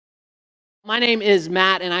My name is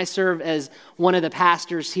Matt, and I serve as one of the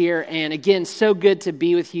pastors here. And again, so good to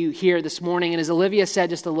be with you here this morning. And as Olivia said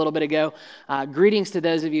just a little bit ago, greetings to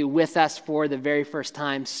those of you with us for the very first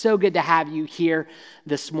time. So good to have you here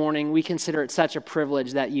this morning. We consider it such a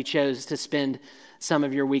privilege that you chose to spend some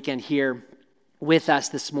of your weekend here with us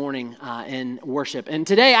this morning in worship. And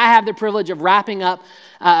today I have the privilege of wrapping up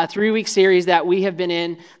a 3-week series that we have been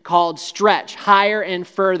in called Stretch, Higher and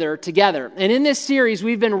Further Together. And in this series,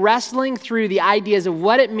 we've been wrestling through the ideas of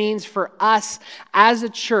what it means for us as a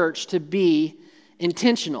church to be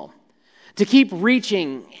intentional, to keep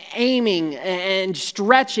reaching, aiming, and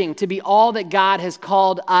stretching to be all that God has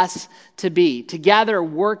called us to be, together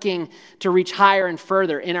working to reach higher and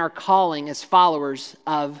further in our calling as followers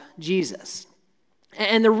of Jesus.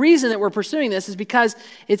 And the reason that we're pursuing this is because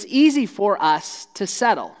it's easy for us to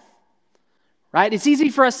settle, right? It's easy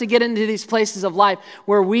for us to get into these places of life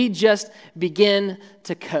where we just begin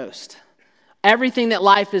to coast. Everything that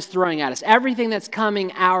life is throwing at us, everything that's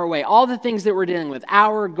coming our way, all the things that we're dealing with,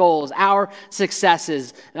 our goals, our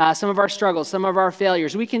successes, some of our struggles, some of our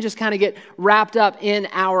failures, we can just kind of get wrapped up in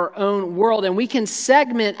our own world, and we can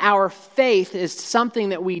segment our faith as something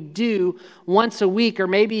that we do once a week or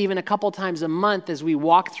maybe even a couple times a month as we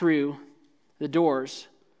walk through the doors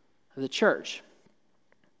of the church.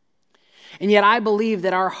 And yet I believe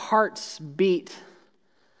that our hearts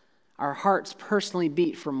personally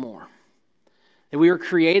beat for more. That we were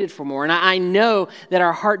created for more. And I know that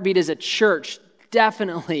our heartbeat as a church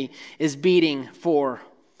definitely is beating for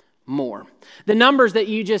more. The numbers that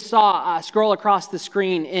you just saw scroll across the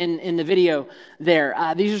screen in the video there,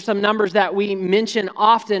 these are some numbers that we mention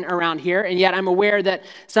often around here, and yet I'm aware that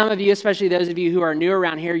some of you, especially those of you who are new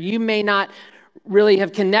around here, you may not really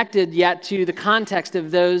have connected yet to the context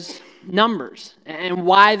of those numbers and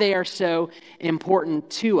why they are so important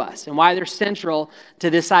to us and why they're central to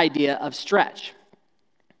this idea of stretch.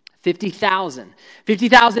 50,000.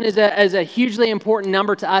 50,000 is a hugely important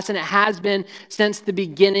number to us, and it has been since the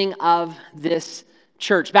beginning of this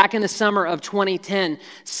church. Back in the summer of 2010,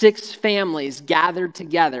 6 families gathered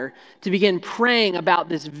together to begin praying about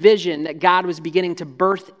this vision that God was beginning to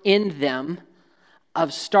birth in them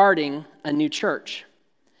of starting a new church.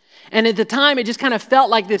 And at the time, it just kind of felt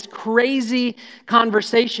like this crazy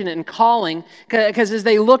conversation and calling, because as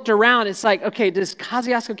they looked around, it's like, okay, does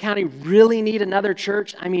Kosciuszko County really need another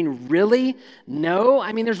church? I mean, really? No?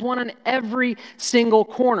 I mean, there's one on every single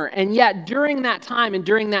corner. And yet, during that time and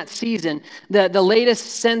during that season, the latest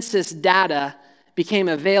census data became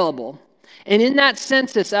available. And in that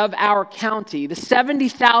census of our county, the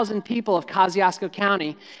 70,000 people of Kosciuszko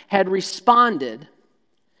County had responded.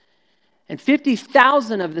 And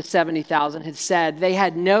 50,000 of the 70,000 had said they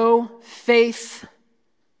had no faith-based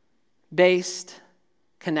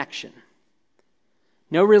connection,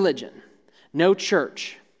 no religion, no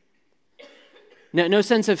church, no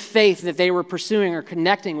sense of faith that they were pursuing or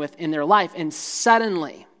connecting with in their life. And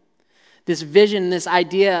suddenly, this vision, this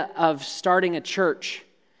idea of starting a church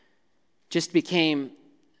just became,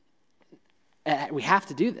 we have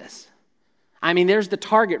to do this. I mean, there's the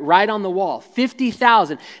target right on the wall.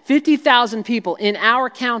 50,000 people in our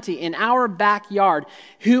county, in our backyard,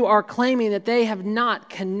 who are claiming that they have not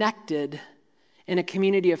connected in a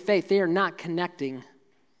community of faith. They are not connecting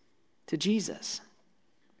to Jesus.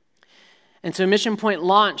 And so Mission Point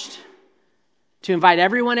launched to invite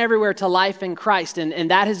everyone everywhere to life in Christ. And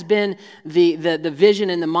that has been the vision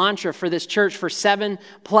and the mantra for this church for 7+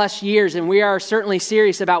 years. And we are certainly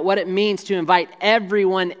serious about what it means to invite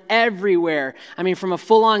everyone everywhere. I mean, from a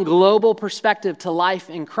full-on global perspective to life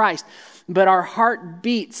in Christ. But our heart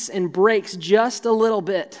beats and breaks just a little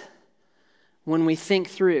bit when we think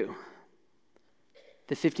through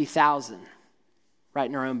the 50,000 right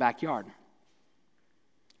in our own backyard.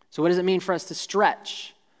 So what does it mean for us to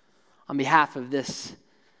stretch on behalf of this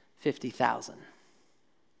 50,000?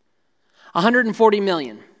 140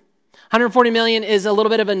 million. 140 million is a little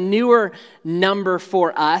bit of a newer number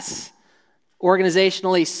for us,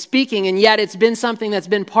 organizationally speaking, and yet it's been something that's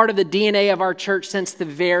been part of the DNA of our church since the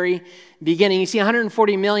very beginning. You see,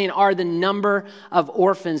 140 million are the number of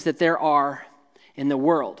orphans that there are in the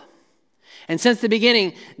world. And since the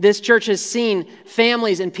beginning, this church has seen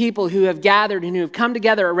families and people who have gathered and who have come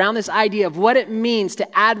together around this idea of what it means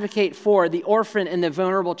to advocate for the orphan and the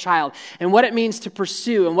vulnerable child, and what it means to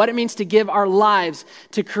pursue, and what it means to give our lives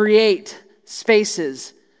to create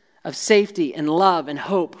spaces of safety and love and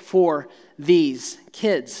hope for these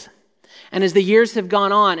kids. And as the years have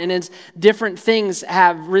gone on and as different things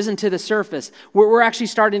have risen to the surface, we're actually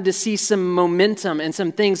starting to see some momentum and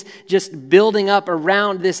some things just building up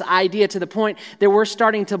around this idea to the point that we're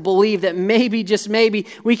starting to believe that maybe, just maybe,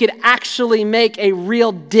 we could actually make a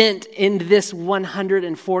real dent in this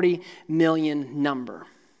 140 million number.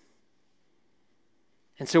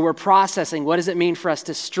 And so we're processing, what does it mean for us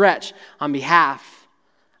to stretch on behalf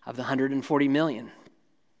of the 140 million?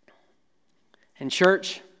 And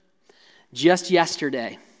church, just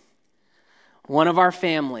yesterday, one of our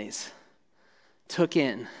families took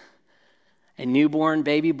in a newborn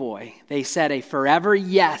baby boy. They said a forever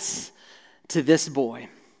yes to this boy.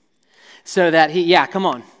 So that come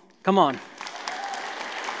on.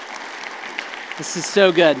 This is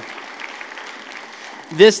so good.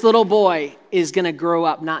 This little boy is going to grow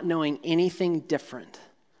up not knowing anything different,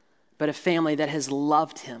 but a family that has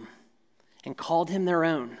loved him and called him their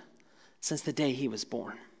own since the day he was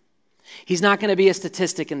born. He's not going to be a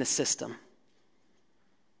statistic in the system.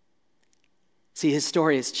 See, his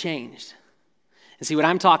story has changed. And see, what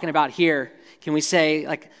I'm talking about here, can we say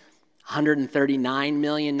like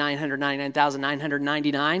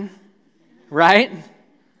 139,999,999? Right?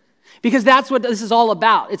 Because that's what this is all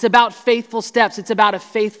about. It's about faithful steps. It's about a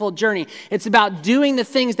faithful journey. It's about doing the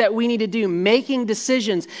things that we need to do, making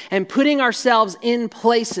decisions and putting ourselves in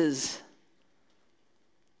places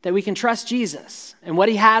that we can trust Jesus and what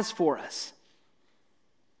he has for us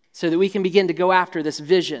so that we can begin to go after this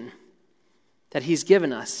vision that he's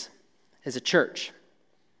given us as a church.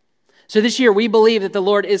 So this year, we believe that the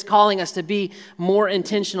Lord is calling us to be more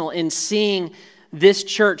intentional in seeing this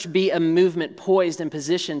church be a movement poised and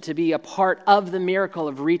positioned to be a part of the miracle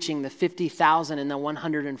of reaching the 50,000 and the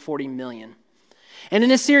 140 million. And in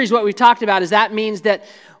this series, what we've talked about is that means that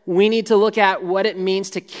we need to look at what it means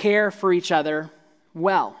to care for each other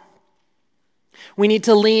well. We need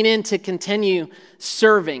to lean in to continue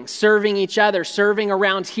serving each other, serving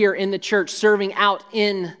around here in the church, serving out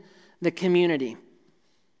in the community.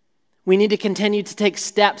 We need to continue to take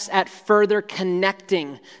steps at further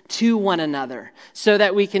connecting to one another so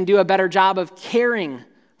that we can do a better job of caring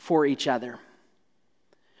for each other.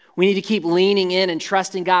 We need to keep leaning in and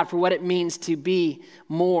trusting God for what it means to be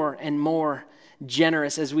more and more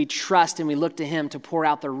generous as we trust and we look to him to pour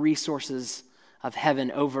out the resources of heaven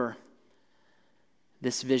over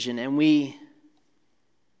this vision. And we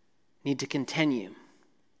need to continue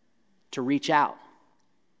to reach out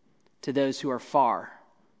to those who are far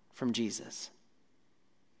from Jesus.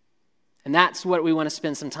 And that's what we want to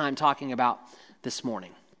spend some time talking about this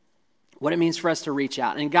morning. What it means for us to reach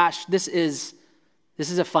out. And gosh, this is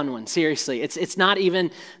a fun one, seriously. It's not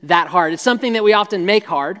even that hard. It's something that we often make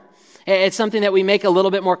hard. It's something that we make a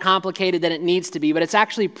little bit more complicated than it needs to be, but it's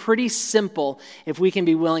actually pretty simple if we can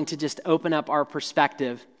be willing to just open up our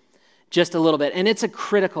perspective just a little bit. And it's a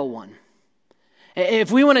critical one.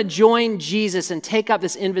 If we want to join Jesus and take up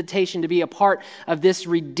this invitation to be a part of this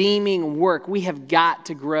redeeming work, we have got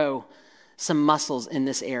to grow some muscles in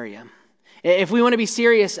this area. If we want to be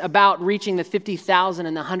serious about reaching the 50,000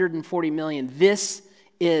 and the 140 million, this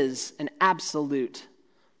is an absolute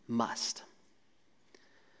must.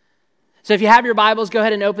 So if you have your Bibles, go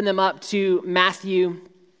ahead and open them up to Matthew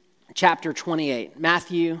chapter 28.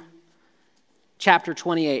 Matthew chapter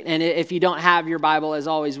 28. And if you don't have your Bible, as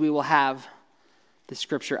always, we will have the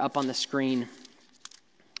scripture up on the screen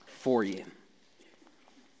for you.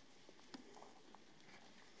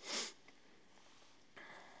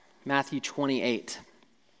 Matthew 28.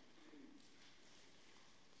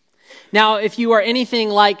 Now, if you are anything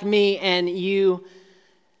like me and you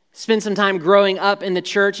spend some time growing up in the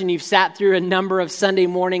church and you've sat through a number of Sunday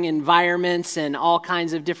morning environments and all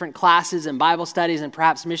kinds of different classes and Bible studies and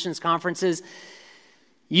perhaps missions conferences,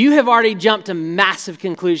 you have already jumped to massive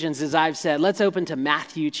conclusions, as I've said. Let's open to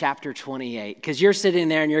Matthew chapter 28, because you're sitting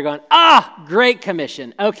there and you're going, Great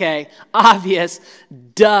Commission. Okay, obvious,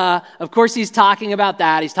 duh. Of course he's talking about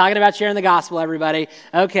that. He's talking about sharing the gospel, everybody.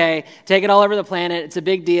 Okay, take it all over the planet. It's a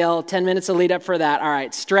big deal. 10 minutes to lead up for that. All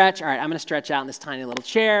right, stretch. All right, I'm going to stretch out in this tiny little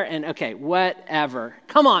chair, and okay, whatever.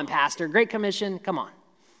 Come on, Pastor. Great Commission. Come on.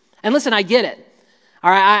 And listen, I get it. All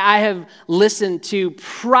right, I have listened to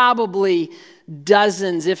probably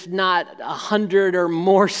dozens, if not 100 or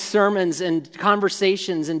more sermons and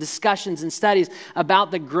conversations and discussions and studies about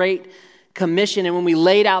the Great Commission. And when we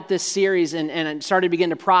laid out this series and started to begin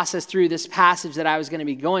to process through this passage that I was going to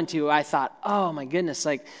be going to, I thought, oh my goodness,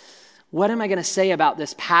 like, what am I going to say about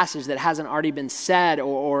this passage that hasn't already been said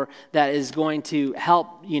or that is going to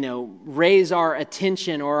help, raise our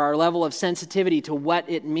attention or our level of sensitivity to what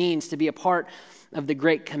it means to be a part of the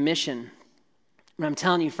Great Commission? And I'm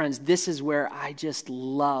telling you, friends, this is where I just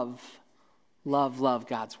love love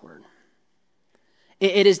God's word.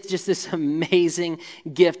 It is just this amazing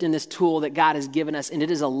gift and this tool that God has given us, and it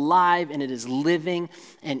is alive, and it is living,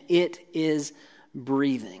 and it is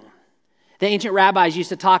breathing. The ancient rabbis used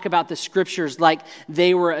to talk about the scriptures like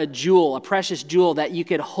they were a jewel, a precious jewel that you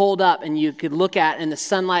could hold up and you could look at, and the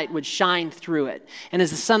sunlight would shine through it. And as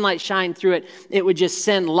the sunlight shined through it, it would just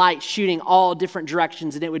send light shooting all different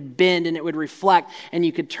directions, and it would bend and it would reflect, and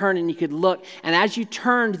you could turn and you could look. And as you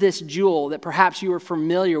turned this jewel that perhaps you were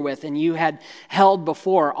familiar with and you had held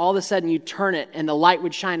before, all of a sudden you turn it and the light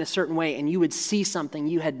would shine a certain way, and you would see something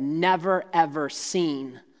you had never, ever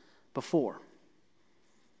seen before.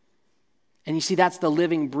 And you see, that's the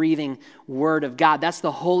living, breathing Word of God. That's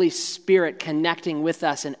the Holy Spirit connecting with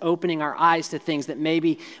us and opening our eyes to things that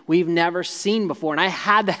maybe we've never seen before. And I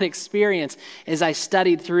had that experience as I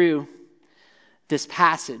studied through this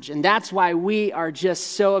passage. And that's why we are just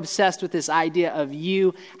so obsessed with this idea of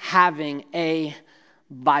you having a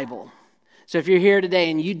Bible. So if you're here today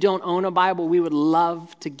and you don't own a Bible, we would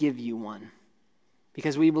love to give you one,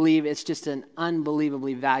 because we believe it's just an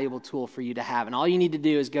unbelievably valuable tool for you to have. And all you need to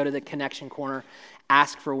do is go to the connection corner,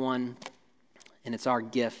 ask for one, and it's our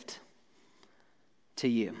gift to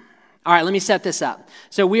you. All right, let me set this up.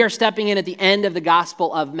 So we are stepping in at the end of the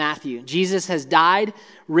Gospel of Matthew. Jesus has died,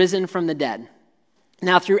 risen from the dead.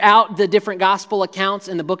 Now, throughout the different gospel accounts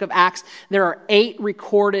in the book of Acts, there are 8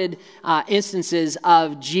 recorded instances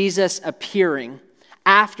of Jesus appearing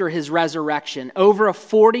after his resurrection, over a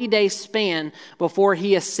 40-day span before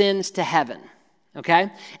he ascends to heaven.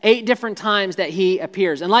 Okay? 8 different times that he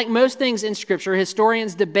appears. And like most things in Scripture,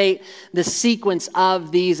 historians debate the sequence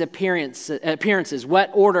of these appearances. What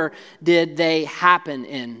order did they happen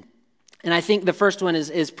in? And I think the first one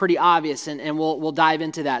is pretty obvious, and we'll dive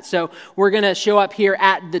into that. So we're going to show up here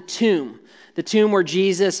at the tomb where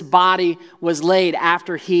Jesus' body was laid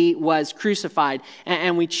after he was crucified.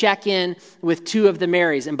 And we check in with 2 of the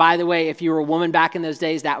Marys. And by the way, if you were a woman back in those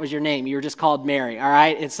days, that was your name. You were just called Mary, all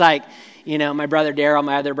right? It's like, my brother Daryl,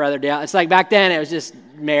 my other brother Dale. It's like back then it was just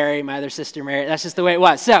Mary, my other sister Mary. That's just the way it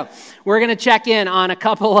was. So we're going to check in on a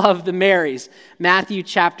couple of the Marys. Matthew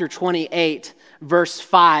chapter 28, verse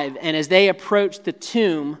 5. And as they approach the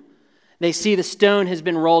tomb, they see the stone has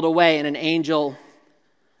been rolled away, and an angel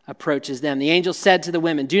approaches them. The angel said to the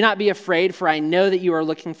women, "Do not be afraid, for I know that you are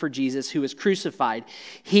looking for Jesus who was crucified.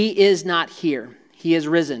 He is not here. He is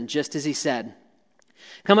risen, just as he said.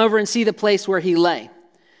 Come over and see the place where he lay.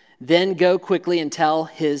 Then go quickly and tell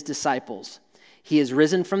his disciples, he is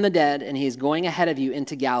risen from the dead, and he is going ahead of you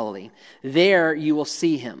into Galilee. There you will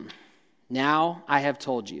see him. Now I have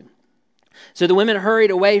told you." So the women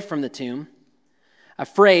hurried away from the tomb,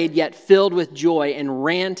 afraid yet filled with joy, and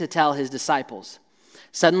ran to tell his disciples.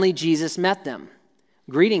 Suddenly Jesus met them.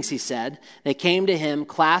 "Greetings," he said. They came to him,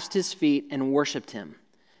 clasped his feet, and worshipped him.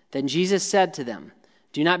 Then Jesus said to them,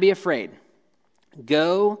 "Do not be afraid.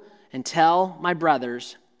 Go and tell my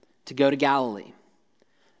brothers to go to Galilee.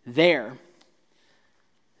 There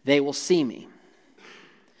they will see me."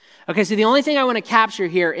 Okay, so the only thing I want to capture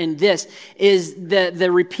here in this is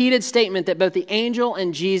the repeated statement that both the angel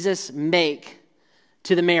and Jesus make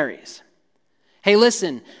to the Marys. Hey,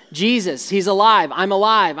 listen, Jesus, he's alive.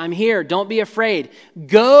 I'm here. Don't be afraid.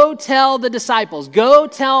 Go tell the disciples. Go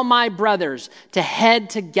tell my brothers to head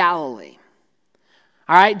to Galilee.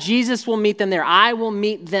 All right, Jesus will meet them there. I will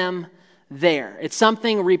meet them there. It's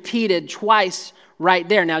something repeated twice right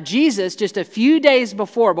there. Now, Jesus, just a few days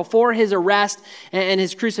before his arrest and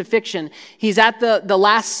his crucifixion, he's at the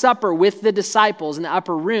Last Supper with the disciples in the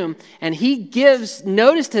upper room, and he gives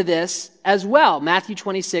notice to this as well. Matthew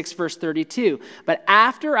 26, verse 32. "But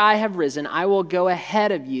after I have risen, I will go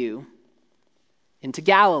ahead of you into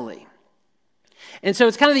Galilee." And so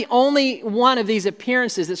it's kind of the only one of these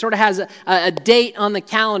appearances that sort of has a date on the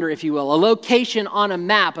calendar, if you will, a location on a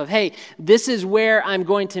map of, hey, this is where I'm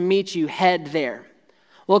going to meet you, head there.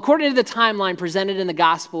 Well, according to the timeline presented in the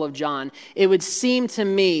Gospel of John, it would seem to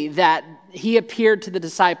me that he appeared to the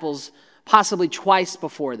disciples possibly twice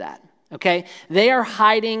before that, okay? They are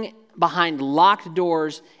hiding behind locked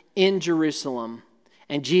doors in Jerusalem,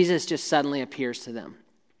 and Jesus just suddenly appears to them.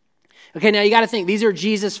 Okay, now you got to think, these are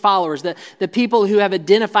Jesus followers, the people who have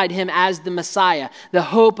identified him as the Messiah, the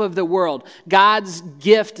hope of the world, God's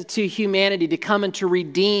gift to humanity to come and to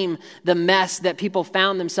redeem the mess that people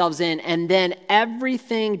found themselves in. And then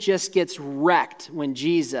everything just gets wrecked when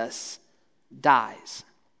Jesus dies.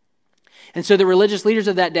 And so the religious leaders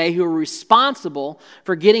of that day who were responsible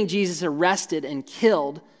for getting Jesus arrested and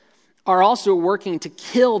killed are also working to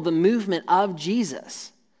kill the movement of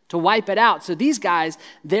Jesus, to wipe it out. So these guys,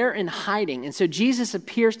 they're in hiding. And so Jesus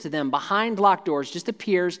appears to them behind locked doors, just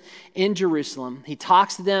appears in Jerusalem. He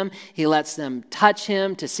talks to them. He lets them touch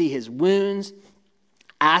him to see his wounds,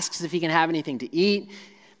 asks if he can have anything to eat,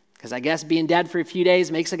 because I guess being dead for a few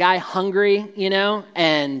days makes a guy hungry,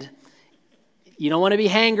 and you don't want to be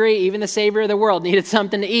hangry. Even the Savior of the world needed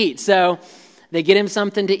something to eat. So they get him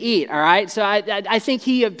something to eat, all right? So I think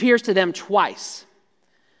he appears to them twice.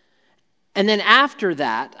 And then after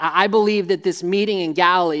that, I believe that this meeting in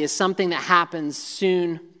Galilee is something that happens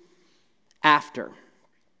soon after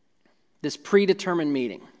this predetermined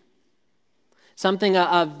meeting. Something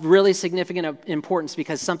of really significant importance,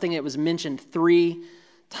 because something that was mentioned 3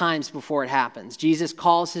 times before it happens. Jesus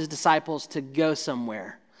calls his disciples to go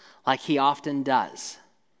somewhere, like he often does.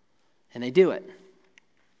 And they do it.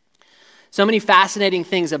 So many fascinating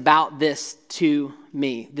things about this to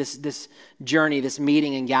me, this journey, this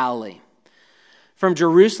meeting in Galilee. From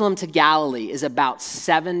Jerusalem to Galilee is about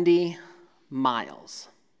 70 miles.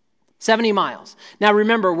 70 miles. Now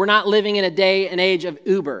remember, we're not living in a day and age of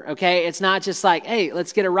Uber, okay? It's not just like, hey,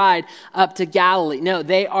 let's get a ride up to Galilee. No,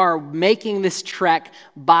 they are making this trek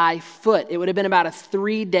by foot. It would have been about a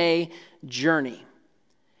 3-day journey.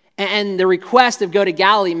 And the request of go to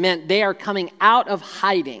Galilee meant they are coming out of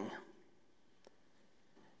hiding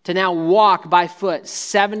to now walk by foot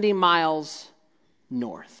 70 miles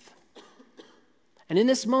north. And in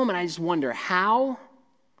this moment, I just wonder, how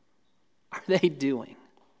are they doing?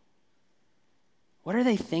 What are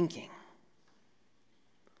they thinking?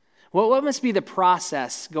 What must be the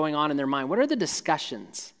process going on in their mind? What are the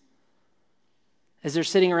discussions as they're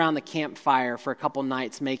sitting around the campfire for a couple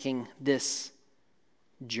nights making this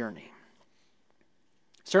journey?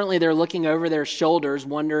 Certainly they're looking over their shoulders,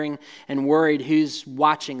 wondering and worried who's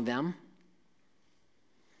watching them.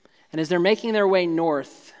 And as they're making their way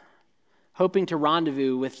north, hoping to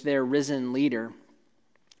rendezvous with their risen leader,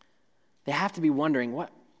 they have to be wondering,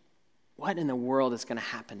 what in the world is going to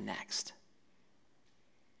happen next?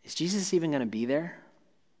 Is Jesus even going to be there?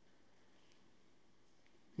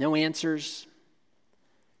 No answers,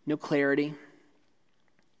 no clarity,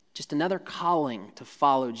 just another calling to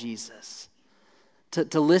follow Jesus,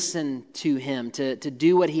 to listen to him, to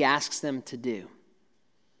do what he asks them to do.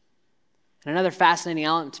 And another fascinating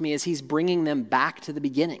element to me is he's bringing them back to the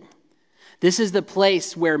beginning. This is the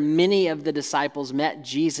place where many of the disciples met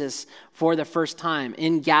Jesus for the first time,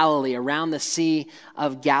 in Galilee, around the Sea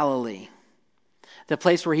of Galilee. The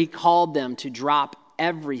place where he called them to drop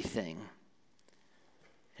everything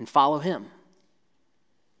and follow him.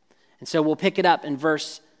 And so we'll pick it up in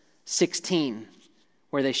verse 16,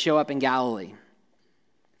 where they show up in Galilee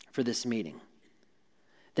for this meeting.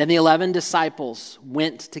 Then the 11 disciples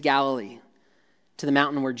went to Galilee, to the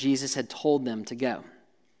mountain where Jesus had told them to go.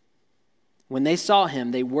 When they saw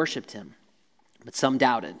him, they worshiped him, but some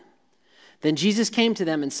doubted. Then Jesus came to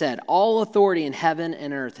them and said, "All authority in heaven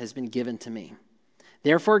and earth has been given to me.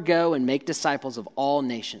 Therefore go and make disciples of all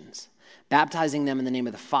nations, baptizing them in the name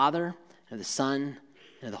of the Father, and of the Son,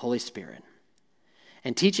 and of the Holy Spirit,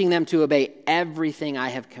 and teaching them to obey everything I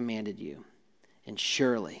have commanded you. And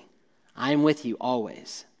surely I am with you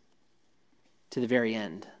always, to the very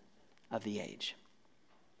end of the age."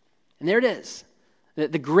 And there it is.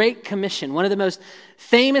 The Great Commission, one of the most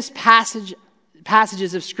famous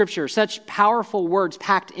passages of Scripture, such powerful words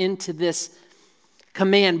packed into this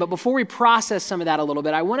command. But before we process some of that a little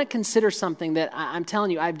bit, I want to consider something that I'm telling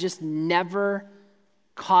you, I've just never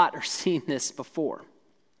caught or seen this before.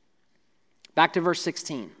 Back to verse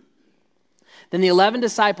 16. Then the 11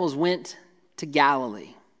 disciples went to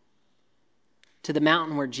Galilee, to the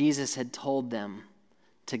mountain where Jesus had told them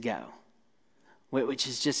to go, which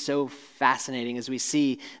is just so fascinating as we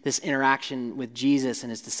see this interaction with Jesus and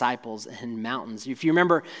his disciples in mountains. If you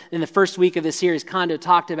remember, in the first week of this series, Kondo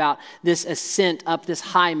talked about this ascent up this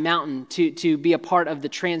high mountain to be a part of the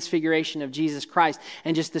transfiguration of Jesus Christ,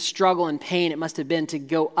 and just the struggle and pain it must have been to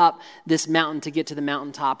go up this mountain to get to the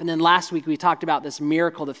mountaintop. And then last week we talked about this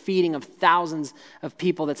miracle, the feeding of thousands of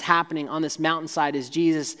people that's happening on this mountainside as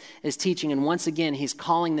Jesus is teaching. And once again, he's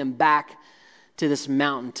calling them back to this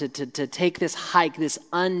mountain, to take this hike, this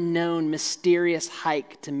unknown, mysterious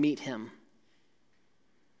hike to meet him.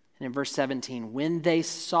 And in verse 17, when they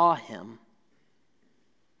saw him,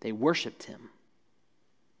 they worshiped him,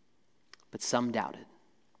 but some doubted.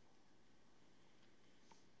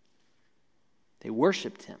 They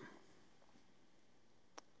worshiped him,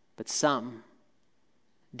 but some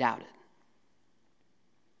doubted.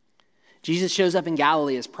 Jesus shows up in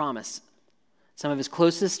Galilee as promised. Some of his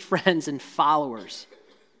closest friends and followers,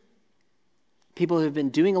 people who have been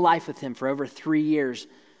doing life with him for over 3 years,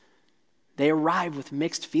 they arrive with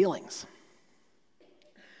mixed feelings.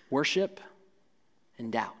 Worship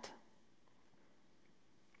and doubt.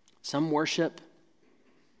 Some worship,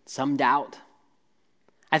 some doubt.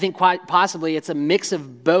 I think quite possibly it's a mix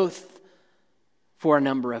of both for a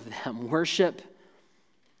number of them, worship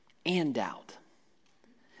and doubt.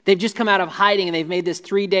 They've just come out of hiding and they've made this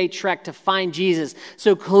 3-day trek to find Jesus.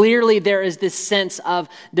 So clearly there is this sense of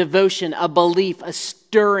devotion, a belief, a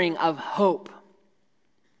stirring of hope.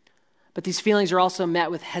 But these feelings are also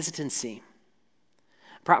met with hesitancy.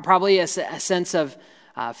 Probably a sense of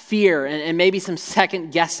fear and maybe some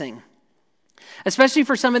second guessing. Especially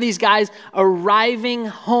for some of these guys arriving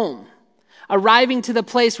home, arriving to the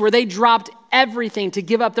place where they dropped everything to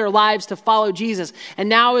give up their lives to follow Jesus. And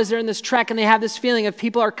now as they're in this trek and they have this feeling of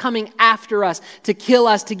people are coming after us, to kill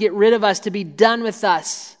us, to get rid of us, to be done with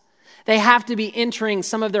us. They have to be entering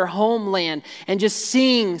some of their homeland and just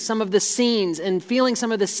seeing some of the scenes and feeling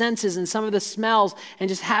some of the senses and some of the smells and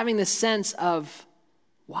just having the sense of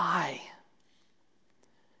why?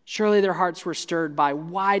 Surely their hearts were stirred by,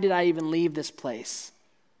 why did I even leave this place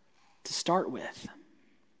to start with?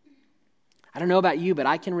 I don't know about you, but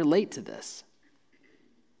I can relate to this.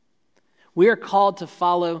 We are called to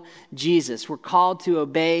follow Jesus. We're called to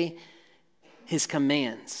obey his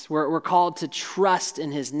commands. We're called to trust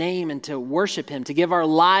in his name and to worship him, to give our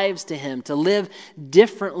lives to him, to live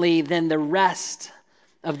differently than the rest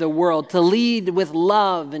of the world, to lead with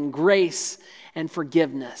love and grace and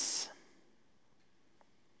forgiveness,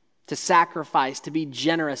 to sacrifice, to be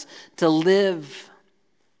generous, to live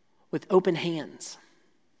with open hands.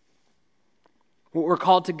 We're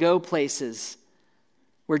called to go places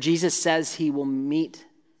where Jesus says he will meet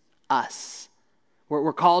us.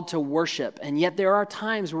 We're called to worship, and yet there are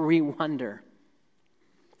times where we wonder,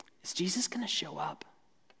 is Jesus going to show up?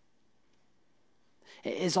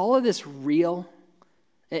 Is all of this real?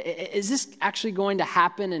 Is this actually going to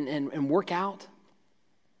happen and work out?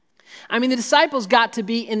 I mean, the disciples got to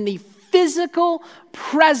be in the physical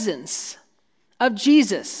presence of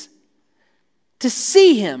Jesus, to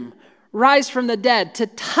see him rise from the dead, to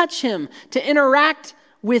touch him, to interact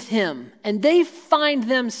with him, and they find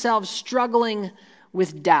themselves struggling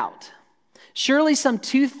with doubt. Surely some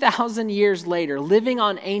 2,000 years later, living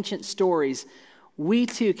on ancient stories, we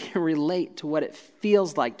too can relate to what it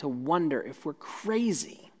feels like to wonder if we're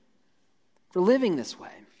crazy for living this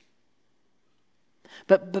way.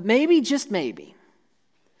 But maybe, just maybe,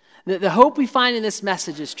 the hope we find in this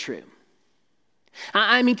message is true.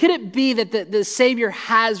 I mean, could it be that the Savior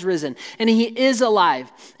has risen and he is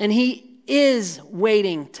alive and he is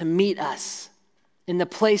waiting to meet us in the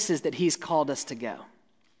places that he's called us to go?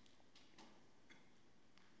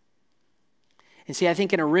 And see, I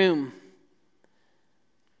think in a room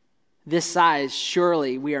this size,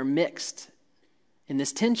 surely we are mixed in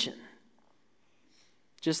this tension.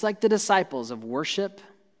 Just like the disciples of worship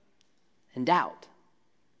and doubt.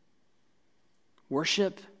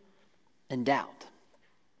 Worship and doubt.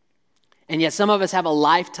 And yet some of us have a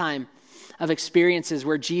lifetime of experiences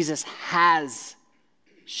where Jesus has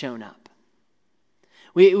shown up.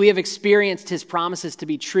 We have experienced his promises to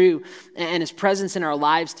be true and his presence in our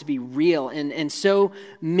lives to be real. And so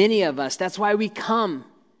many of us, that's why we come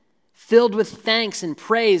filled with thanks and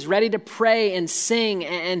praise, ready to pray and sing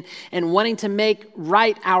and wanting to make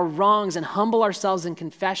right our wrongs and humble ourselves in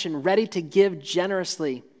confession, ready to give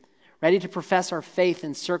generously, ready to profess our faith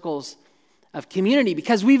in circles of community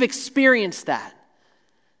because we've experienced that.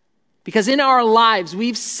 Because in our lives,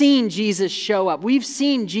 we've seen Jesus show up. We've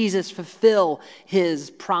seen Jesus fulfill his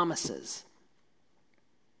promises.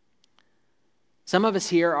 Some of us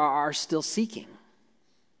here are still seeking.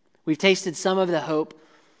 We've tasted some of the hope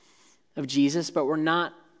of Jesus, but we're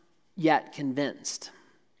not yet convinced.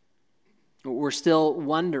 We're still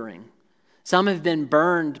wondering. Some have been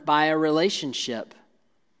burned by a relationship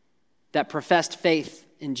that professed faith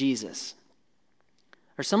in Jesus.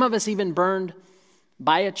 Or some of us even burned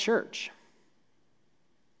by a church,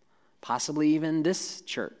 possibly even this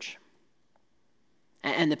church.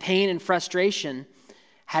 And the pain and frustration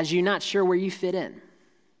has you not sure where you fit in.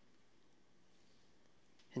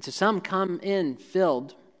 And so some come in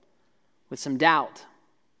filled with some doubt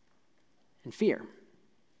and fear.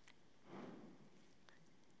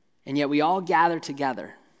 And yet we all gather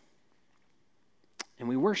together and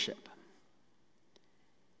we worship.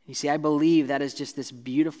 You see, I believe that is just this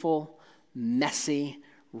beautiful, messy,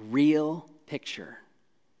 real picture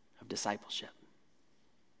of discipleship.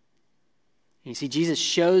 You see, Jesus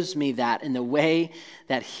shows me that in the way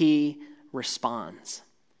that he responds.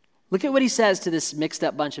 Look at what he says to this mixed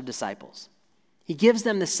up bunch of disciples. He gives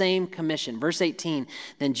them the same commission. Verse 18,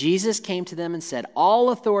 then Jesus came to them and said, all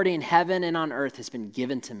authority in heaven and on earth has been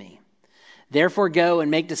given to me. Therefore go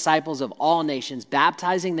and make disciples of all nations,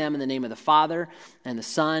 baptizing them in the name of the Father and the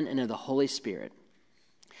Son and of the Holy Spirit,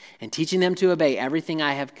 and teaching them to obey everything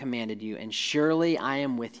I have commanded you. And surely I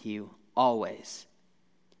am with you always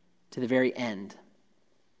to the very end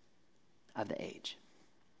of the age.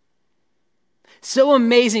 So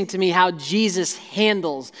amazing to me how Jesus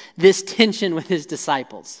handles this tension with his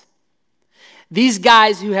disciples. These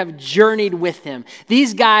guys who have journeyed with him,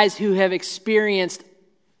 these guys who have experienced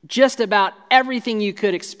just about everything you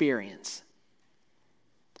could experience.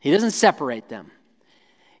 He doesn't separate them.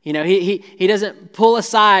 You know, he doesn't pull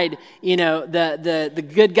aside, you know, the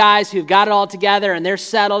good guys who've got it all together and they're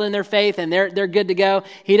settled in their faith and they're good to go.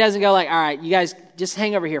 He doesn't go like, all right, you guys just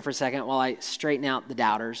hang over here for a second while I straighten out the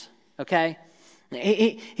doubters, okay?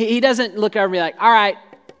 He doesn't look over and be like, all right,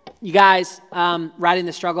 you guys riding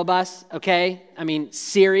the struggle bus, okay? I mean,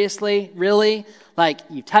 seriously, really? Like,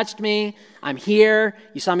 you touched me, I'm here,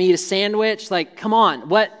 you saw me eat a sandwich, like, come on,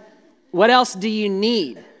 what else do you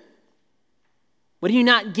need? What do you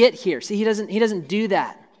not get here? See, he doesn't do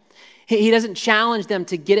that. He doesn't challenge them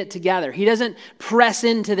to get it together. He doesn't press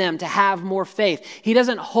into them to have more faith. He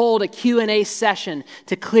doesn't hold a Q&A session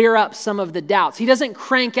to clear up some of the doubts. He doesn't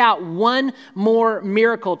crank out one more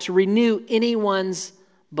miracle to renew anyone's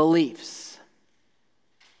beliefs.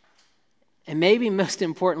 And maybe most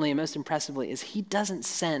importantly and most impressively is he doesn't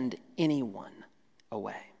send anyone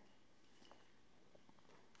away.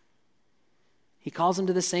 He calls them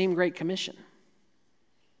to the same Great Commission.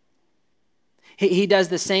 He does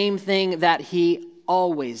the same thing that he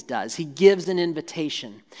always does. He gives an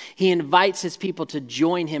invitation. He invites his people to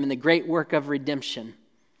join him in the great work of redemption.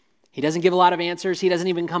 He doesn't give a lot of answers. He doesn't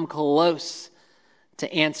even come close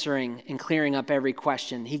to answering and clearing up every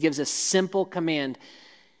question. He gives a simple command.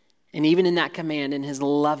 And even in that command, in his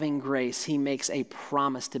loving grace, he makes a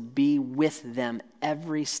promise to be with them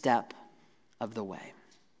every step of the way.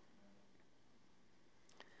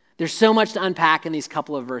 There's so much to unpack in these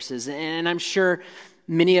couple of verses, and I'm sure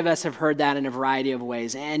many of us have heard that in a variety of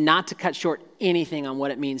ways, and not to cut short anything on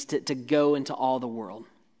what it means to go into all the world,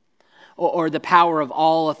 or the power of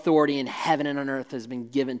all authority in heaven and on earth has been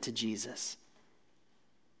given to Jesus.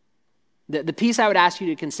 The piece I would ask you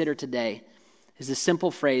to consider today is the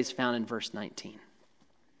simple phrase found in verse 19.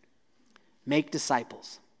 Make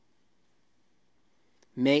disciples.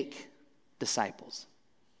 Make disciples.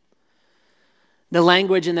 The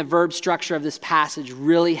language and the verb structure of this passage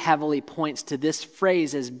really heavily points to this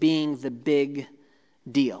phrase as being the big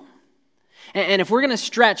deal. And if we're going to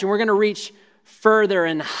stretch and we're going to reach further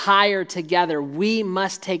and higher together, we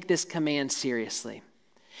must take this command seriously.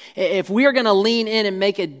 If we are going to lean in and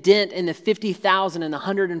make a dent in the 50,000 and the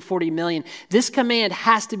 140 million, this command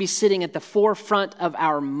has to be sitting at the forefront of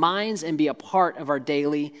our minds and be a part of our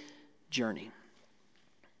daily journey.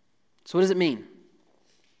 So what does it mean?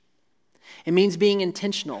 It means being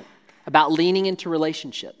intentional about leaning into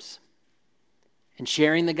relationships and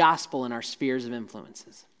sharing the gospel in our spheres of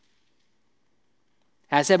influences.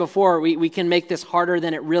 As I said before, we can make this harder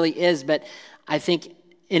than it really is, but I think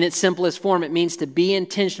in its simplest form, it means to be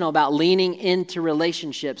intentional about leaning into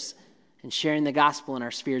relationships and sharing the gospel in our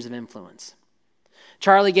spheres of influence.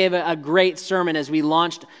 Charlie gave a great sermon as we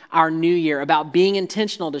launched our new year about being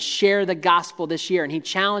intentional to share the gospel this year. And he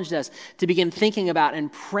challenged us to begin thinking about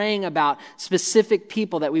and praying about specific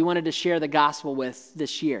people that we wanted to share the gospel with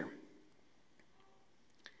this year.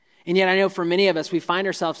 And yet I know for many of us, we find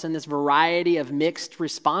ourselves in this variety of mixed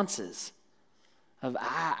responses of,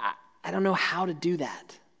 I don't know how to do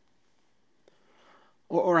that.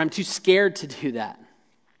 Or I'm too scared to do that.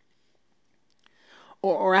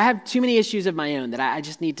 Or I have too many issues of my own that I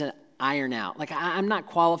just need to iron out. Like, I'm not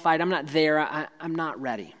qualified. I'm not there. I'm not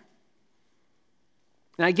ready.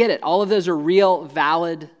 And I get it. All of those are real,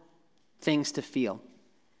 valid things to feel.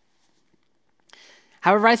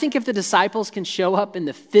 However, I think if the disciples can show up in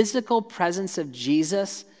the physical presence of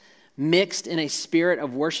Jesus mixed in a spirit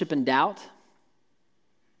of worship and doubt,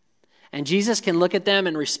 and Jesus can look at them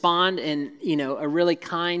and respond in, a really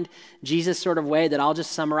kind Jesus sort of way that I'll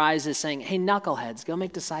just summarize as saying, hey, knuckleheads, go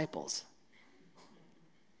make disciples.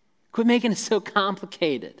 Quit making it so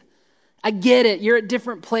complicated. I get it. You're at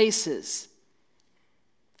different places.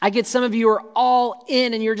 I get some of you are all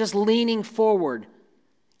in and you're just leaning forward.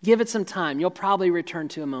 Give it some time. You'll probably return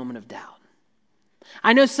to a moment of doubt.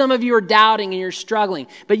 I know some of you are doubting and you're struggling,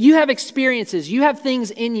 but you have experiences. You have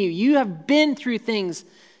things in you. You have been through things.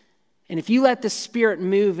 And if you let the Spirit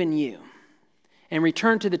move in you and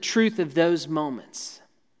return to the truth of those moments,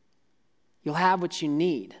 you'll have what you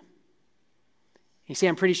need. You see,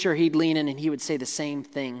 I'm pretty sure he'd lean in and he would say the same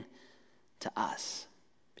thing to us.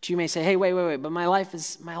 But you may say, hey, wait, but my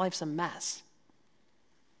life's a mess.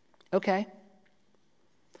 Okay.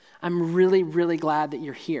 I'm really, really glad that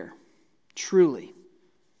you're here. Truly.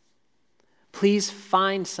 Please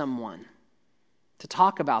find someone to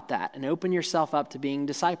talk about that and open yourself up to being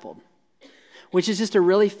discipled. Which is just a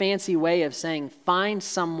really fancy way of saying find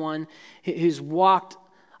someone who's walked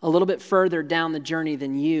a little bit further down the journey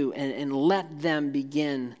than you and let them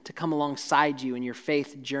begin to come alongside you in your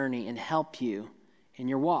faith journey and help you in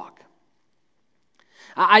your walk.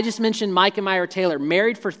 I just mentioned Mike and Myra Taylor,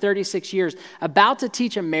 married for 36 years, about to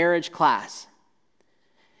teach a marriage class.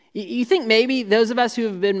 You think maybe those of us who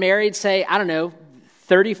have been married, say,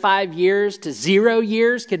 35 years to 0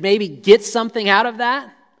 years, could maybe get something out of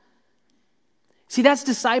that? See, that's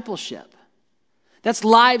discipleship. That's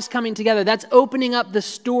lives coming together. That's opening up the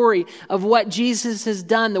story of what Jesus has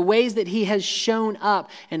done, the ways that he has shown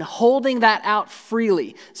up, and holding that out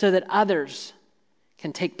freely so that others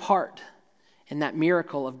can take part in that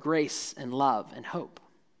miracle of grace and love and hope.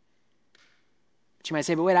 But you might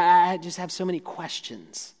say, but wait, I just have so many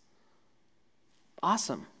questions.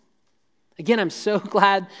 Awesome. Again, I'm so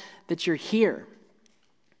glad that you're here.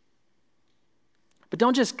 But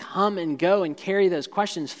don't just come and go and carry those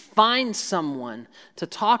questions. Find someone to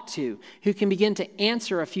talk to who can begin to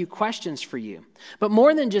answer a few questions for you. But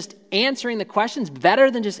more than just answering the questions, better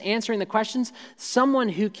than just answering the questions, someone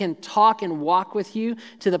who can talk and walk with you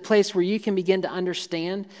to the place where you can begin to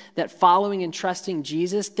understand that following and trusting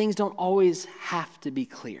Jesus, things don't always have to be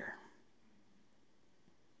clear.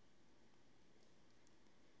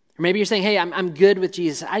 Or maybe you're saying, hey, I'm good with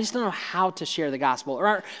Jesus. I just don't know how to share the gospel.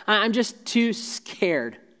 Or I'm just too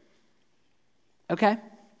scared. Okay?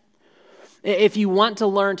 If you want to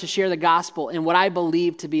learn to share the gospel in what I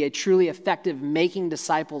believe to be a truly effective making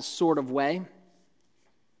disciples sort of way,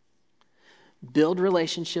 build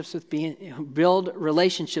relationships with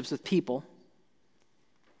people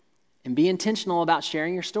and be intentional about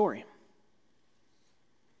sharing your story.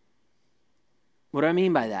 What do I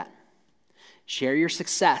mean by that? Share your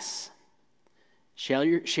success, share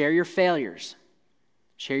your failures,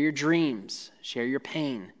 share your dreams, share your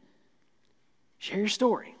pain, share your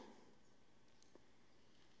story.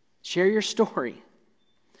 Share your story.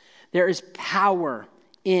 There is power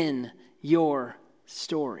in your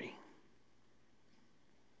story.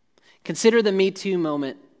 Consider the Me Too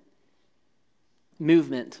movement.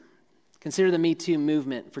 Consider the Me Too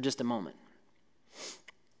movement for just a moment.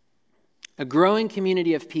 A growing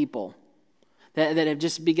community of people that have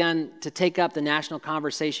just begun to take up the national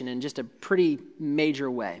conversation in just a pretty major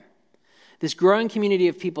way. This growing community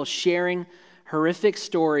of people sharing horrific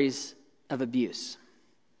stories of abuse.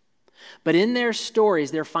 But in their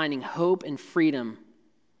stories, they're finding hope and freedom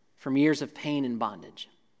from years of pain and bondage.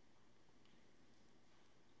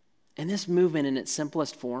 And this movement in its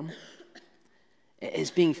simplest form is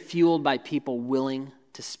being fueled by people willing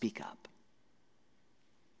to speak up.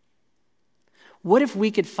 What if we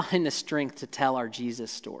could find the strength to tell our Jesus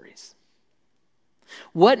stories?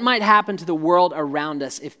 What might happen to the world around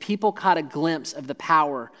us if people caught a glimpse of the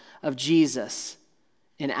power of Jesus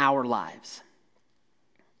in our lives?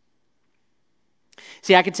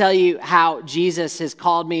 See, I could tell you how Jesus has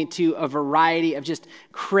called me to a variety of just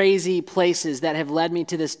crazy places that have led me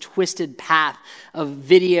to this twisted path of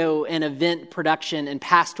video and event production and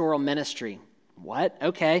pastoral ministry. What?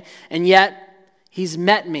 Okay. And yet, he's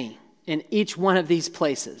met me in each one of these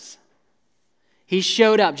places. He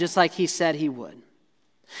showed up just like he said he would.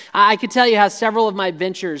 I could tell you how several of my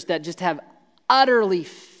ventures that just have utterly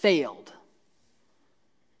failed,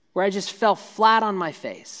 where I just fell flat on my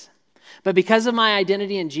face. But because of my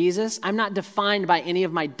identity in Jesus, I'm not defined by any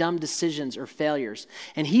of my dumb decisions or failures.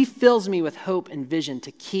 And he fills me with hope and vision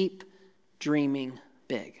to keep dreaming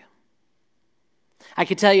big. I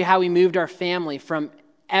could tell you how we moved our family from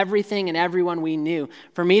everything and everyone we knew,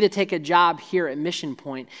 for me to take a job here at Mission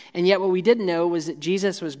Point. And yet what we didn't know was that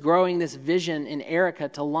Jesus was growing this vision in Erica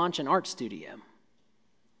to launch an art studio.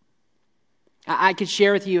 I could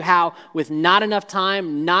share with you how with not enough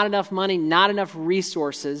time, not enough money, not enough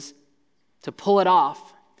resources to pull it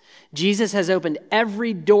off, Jesus has opened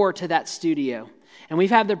every door to that studio. And we've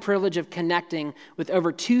had the privilege of connecting with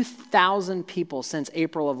over 2,000 people since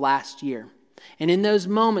April of last year. And in those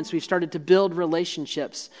moments, we've started to build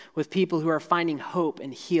relationships with people who are finding hope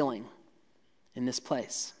and healing in this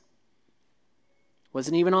place.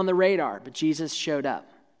 Wasn't even on the radar, but Jesus showed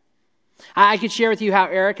up. I could share with you how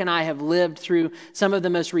Eric and I have lived through some of the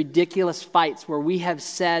most ridiculous fights where we have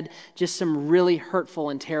said just some really hurtful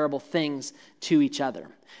and terrible things to each other.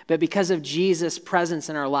 But because of Jesus' presence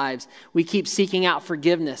in our lives, we keep seeking out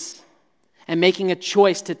forgiveness and making a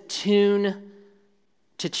choice to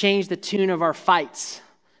change the tune of our fights,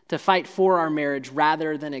 to fight for our marriage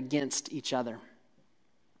rather than against each other.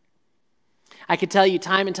 I could tell you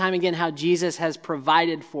time and time again how Jesus has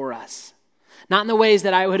provided for us. Not in the ways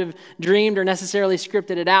that I would have dreamed or necessarily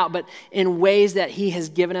scripted it out, but in ways that he has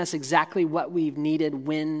given us exactly what we've needed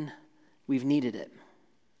when we've needed it.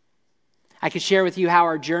 I could share with you how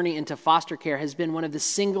our journey into foster care has been one of the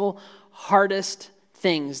single hardest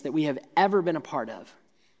things that we have ever been a part of.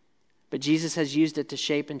 But Jesus has used it to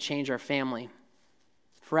shape and change our family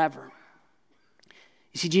forever.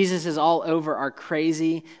 You see, Jesus is all over our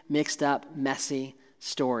crazy, mixed up, messy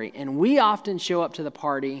story. And we often show up to the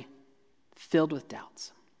party filled with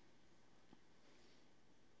doubts.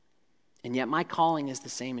 And yet my calling is the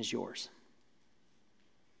same as yours.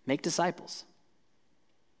 Make disciples.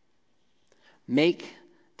 Make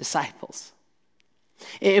disciples.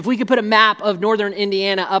 If we could put a map of northern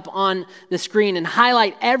Indiana up on the screen and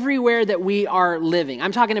highlight everywhere that we are living.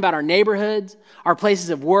 I'm talking about our neighborhoods, our places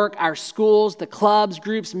of work, our schools, the clubs,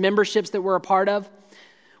 groups, memberships that we're a part of.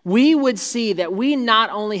 We would see that we not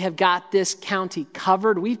only have got this county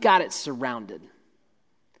covered, we've got it surrounded.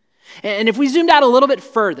 And if we zoomed out a little bit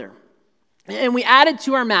further, and we added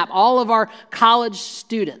to our map all of our college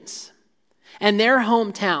students and their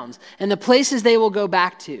hometowns and the places they will go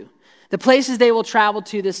back to, the places they will travel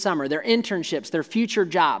to this summer, their internships, their future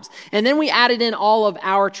jobs. And then we added in all of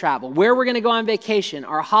our travel, where we're going to go on vacation,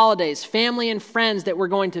 our holidays, family and friends that we're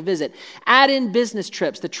going to visit. Add in business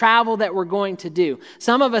trips, the travel that we're going to do.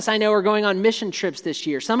 Some of us, I know, are going on mission trips this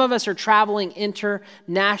year. Some of us are traveling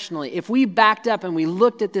internationally. If we backed up and we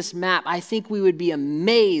looked at this map, I think we would be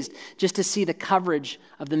amazed just to see the coverage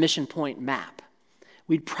of the Mission Point map.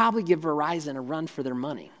 We'd probably give Verizon a run for their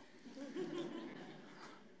money.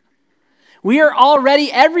 We are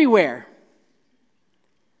already everywhere.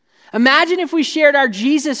 Imagine if we shared our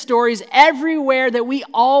Jesus stories everywhere that we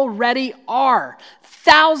already are.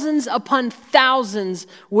 Thousands upon thousands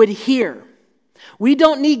would hear. We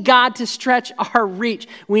don't need God to stretch our reach.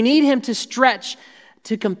 We need him to stretch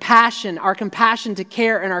to compassion, our compassion to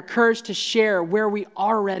care, and our courage to share where we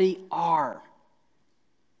already are.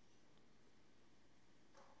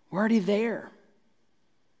 We're already there.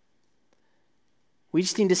 We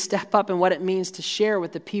just need to step up in what it means to share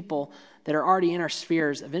with the people that are already in our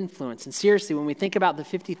spheres of influence. And seriously, when we think about the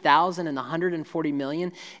 50,000 and the 140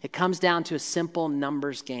 million, it comes down to a simple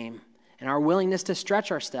numbers game and our willingness to stretch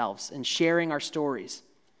ourselves in sharing our stories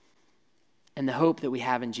and the hope that we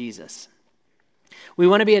have in Jesus. We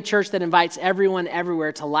want to be a church that invites everyone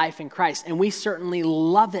everywhere to life in Christ. And we certainly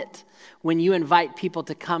love it when you invite people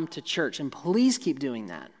to come to church. And please keep doing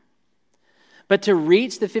that. But to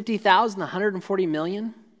reach the 50,000, the 140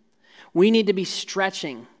 million, we need to be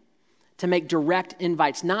stretching to make direct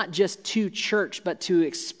invites, not just to church, but to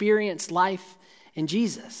experience life in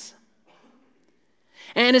Jesus.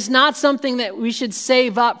 And it's not something that we should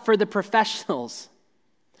save up for the professionals.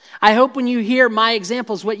 I hope when you hear my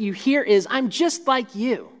examples, what you hear is, I'm just like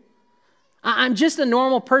you. I'm just a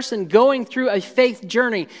normal person going through a faith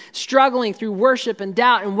journey, struggling through worship and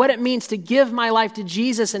doubt and what it means to give my life to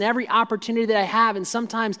Jesus in every opportunity that I have. And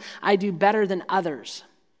sometimes I do better than others.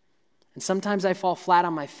 And sometimes I fall flat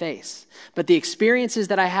on my face. But the experiences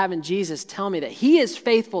that I have in Jesus tell me that he is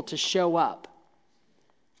faithful to show up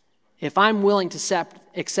if I'm willing to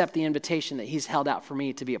accept the invitation that he's held out for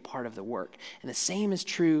me to be a part of the work. And the same is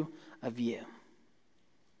true of you.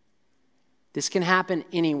 This can happen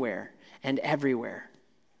anywhere and everywhere.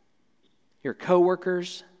 Your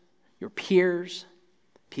coworkers, your peers,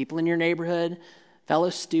 people in your neighborhood,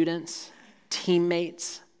 fellow students,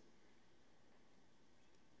 teammates.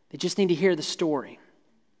 They just need to hear the story.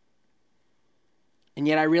 And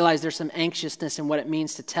yet I realize there's some anxiousness in what it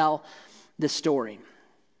means to tell the story.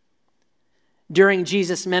 During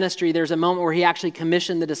Jesus' ministry, there's a moment where he actually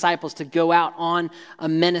commissioned the disciples to go out on a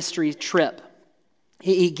ministry trip.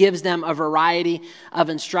 He gives them a variety of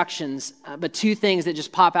instructions, but two things that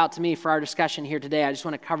just pop out to me for our discussion here today. I just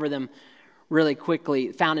want to cover them really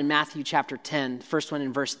quickly, found in Matthew chapter 10, the first one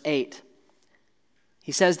in verse 8.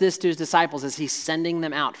 He says this to his disciples as he's sending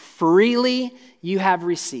them out. Freely you have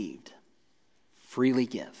received, freely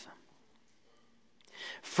give.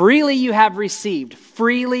 Freely you have received,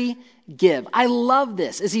 freely give. I love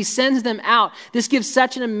this. As he sends them out, this gives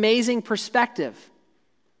such an amazing perspective.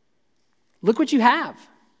 Look what you have.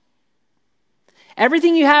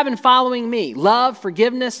 Everything you have in following me, love,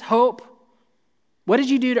 forgiveness, hope, what did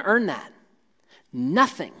you do to earn that?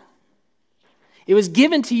 Nothing. It was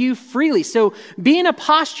given to you freely. So be in a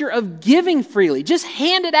posture of giving freely. Just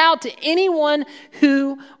hand it out to anyone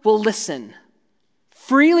who will listen.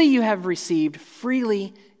 Freely you have received,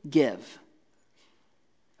 freely give.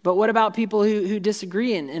 But what about people who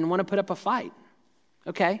disagree and want to put up a fight?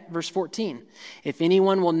 Okay, verse 14. If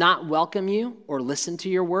anyone will not welcome you or listen to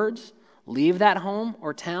your words, leave that home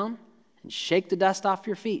or town and shake the dust off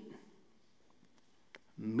your feet.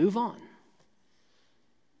 Move on.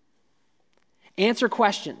 Answer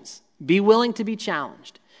questions. Be willing to be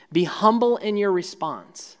challenged. Be humble in your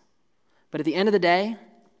response. But at the end of the day,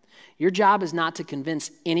 your job is not to convince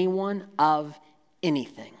anyone of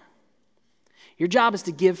anything. Your job is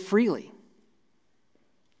to give freely.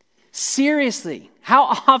 Seriously, how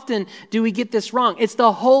often do we get this wrong? It's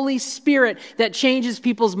the Holy Spirit that changes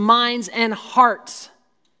people's minds and hearts.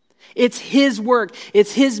 It's His work.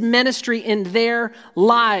 It's His ministry in their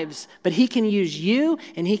lives. But He can use you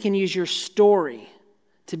and He can use your story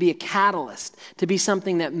to be a catalyst, to be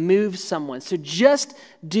something that moves someone. So just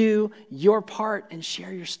do your part and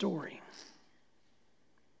share your story.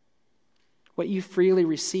 What you freely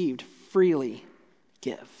received, freely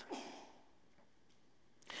give.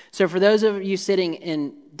 So for those of you sitting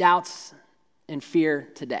in doubts and fear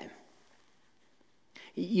today,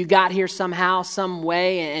 you got here somehow, some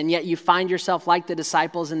way, and yet you find yourself like the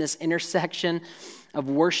disciples in this intersection of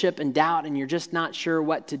worship and doubt, and you're just not sure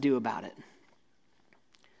what to do about it.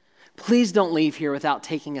 Please don't leave here without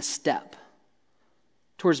taking a step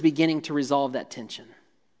towards beginning to resolve that tension.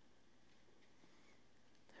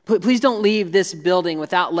 Please don't leave this building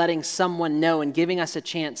without letting someone know and giving us a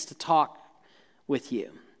chance to talk with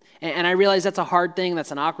you. And I realize that's a hard thing.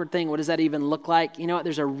 That's an awkward thing. What does that even look like? You know what?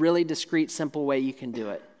 There's a really discreet, simple way you can do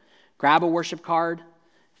it. Grab a worship card,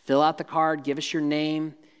 fill out the card, give us your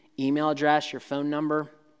name, email address, your phone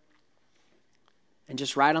number, and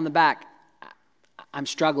just write on the back, I'm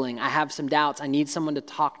struggling. I have some doubts. I need someone to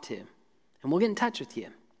talk to. And we'll get in touch with you.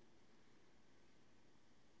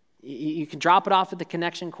 You can drop it off at the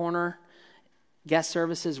connection corner, guest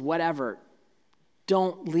services, whatever.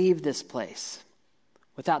 Don't leave this place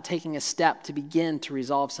without taking a step to begin to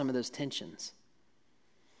resolve some of those tensions.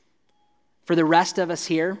 For the rest of us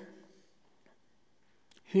here,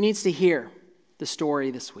 who needs to hear the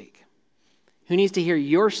story this week? Who needs to hear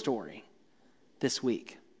your story this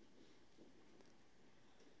week?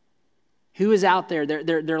 Who is out there?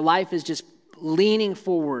 Their life is just leaning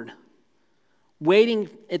forward, waiting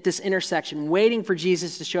at this intersection, waiting for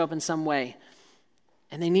Jesus to show up in some way,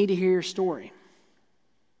 and they need to hear your story.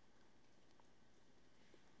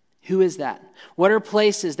 Who is that? What are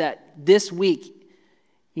places that this week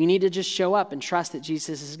you need to just show up and trust that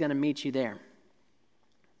Jesus is going to meet you there?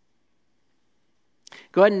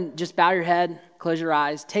 Go ahead and just bow your head, close your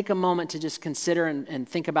eyes, take a moment to just consider and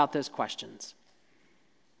think about those questions.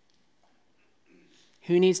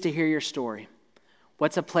 Who needs to hear your story?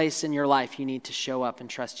 What's a place in your life you need to show up and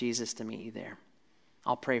trust Jesus to meet you there?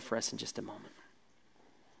 I'll pray for us in just a moment.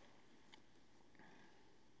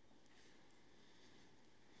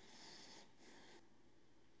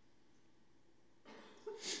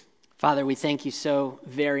 Father, we thank you so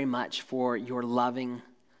very much for your loving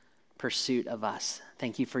pursuit of us.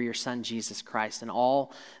 Thank you for your Son, Jesus Christ, and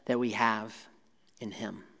all that we have in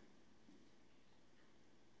him.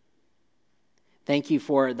 Thank you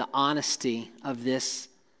for the honesty of this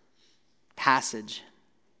passage.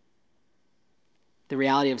 The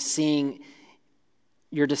reality of seeing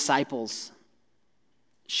your disciples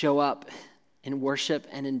show up in worship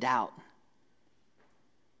and in doubt.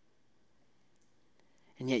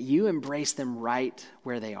 And yet you embrace them right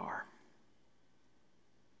where they are.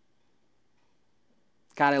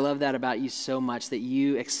 God, I love that about you so much, that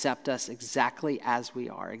you accept us exactly as we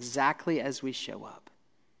are, exactly as we show up.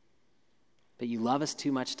 But you love us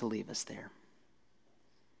too much to leave us there.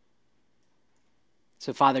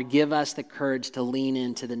 So, Father, give us the courage to lean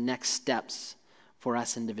into the next steps for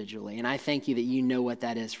us individually. And I thank you that you know what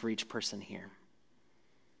that is for each person here.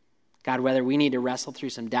 God, whether we need to wrestle through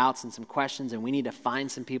some doubts and some questions and we need to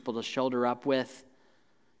find some people to shoulder up with,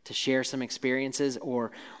 to share some experiences,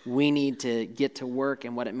 or we need to get to work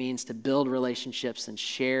and what it means to build relationships and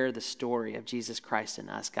share the story of Jesus Christ in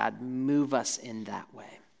us. God, move us in that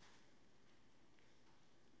way.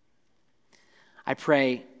 I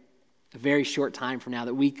pray a very short time from now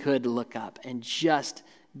that we could look up and just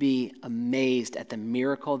be amazed at the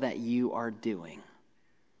miracle that you are doing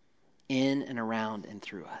in and around and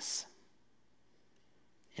through us,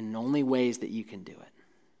 in only ways that you can do it.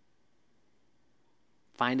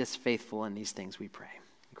 Find us faithful in these things, we pray.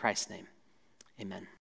 In Christ's name, amen.